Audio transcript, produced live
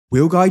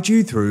We'll guide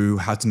you through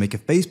how to make a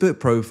Facebook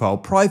profile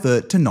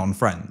private to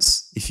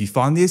non-friends. If you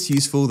find this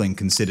useful, then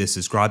consider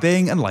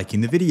subscribing and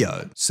liking the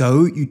video.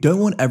 So you don't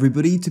want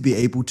everybody to be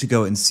able to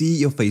go and see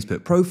your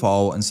Facebook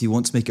profile, and so you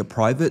want to make it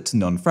private to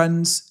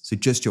non-friends, so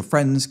just your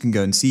friends can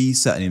go and see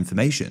certain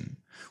information.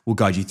 We'll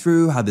guide you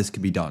through how this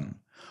can be done.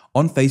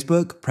 On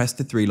Facebook, press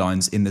the 3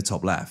 lines in the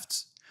top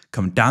left.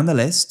 Come down the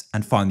list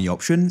and find the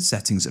option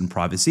Settings and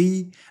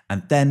Privacy,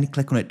 and then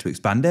click on it to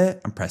expand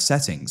it and press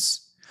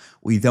Settings.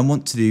 What you then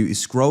want to do is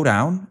scroll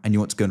down and you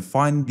want to go and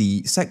find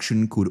the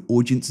section called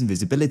Audience and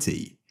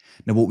Visibility.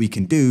 Now what we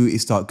can do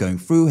is start going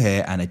through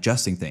here and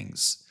adjusting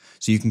things.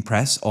 So you can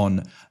press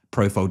on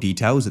Profile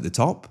Details at the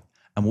top,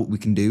 and what we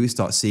can do is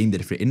start seeing the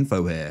different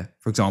info here.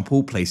 For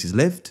example, places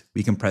lived,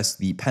 we can press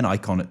the pen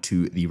icon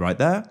to the right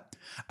there.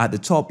 At the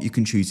top, you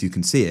can choose who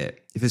can see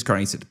it. If it's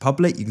currently set to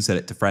public, you can set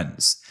it to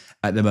friends.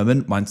 At the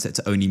moment, mine's set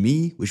to only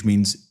me, which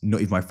means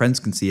not even my friends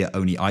can see it,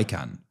 only I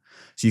can.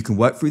 So you can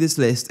work through this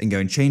list and go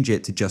and change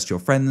it to just your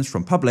friends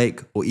from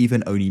public, or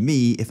even only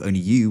me if only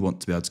you want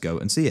to be able to go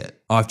and see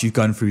it. After you've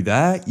gone through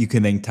there, you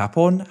can then tap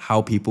on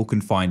how people can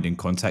find and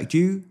contact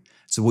you.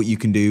 So what you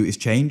can do is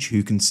change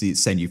who can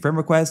send you friend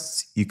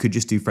requests. You could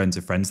just do friends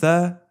of friends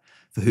there.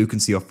 For who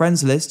can see your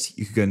friends list,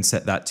 you could go and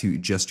set that to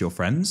just your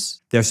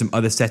friends. There are some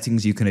other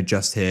settings you can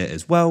adjust here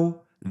as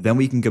well. Then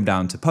we can go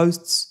down to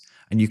posts,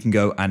 and you can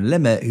go and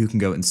limit who can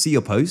go and see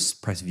your posts.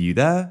 Press view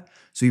there.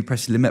 So you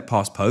press limit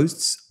past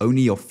posts,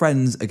 only your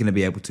friends are going to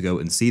be able to go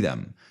and see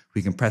them.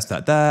 We can press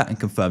that there and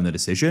confirm the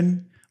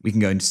decision. We can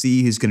go and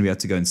see who's going to be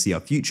able to go and see our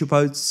future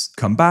posts.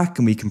 Come back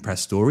and we can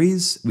press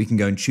stories. We can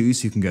go and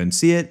choose who can go and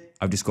see it.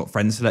 I've just got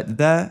friends selected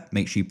there.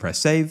 Make sure you press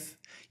save.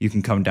 You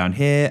can come down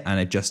here and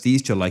adjust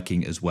these to your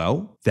liking as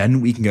well. Then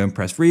we can go and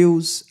press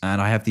reels,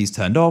 and I have these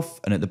turned off.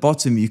 And at the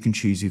bottom, you can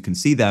choose who can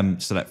see them,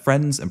 select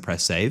friends and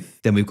press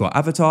save. Then we've got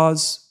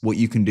avatars. What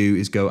you can do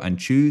is go and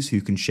choose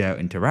who can share,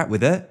 interact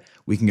with it.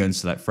 We can go and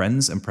select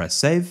friends and press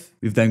save.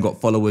 We've then got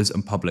followers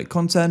and public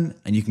content,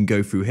 and you can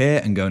go through here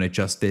and go and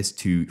adjust this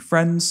to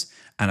friends.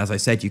 And as I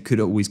said, you could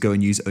always go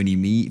and use only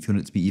me if you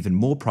want it to be even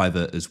more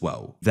private as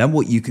well. Then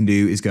what you can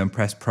do is go and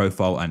press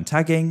profile and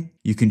tagging.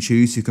 You can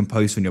choose who can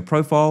post on your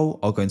profile.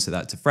 I'll go and set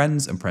that to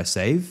friends and press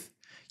save.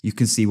 You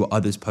can see what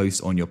others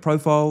post on your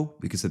profile.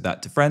 We can set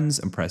that to friends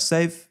and press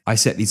save. I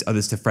set these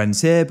others to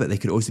friends here, but they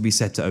could also be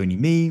set to only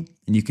me.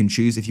 And you can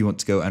choose if you want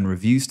to go and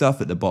review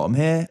stuff at the bottom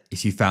here.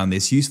 If you found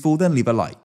this useful, then leave a like.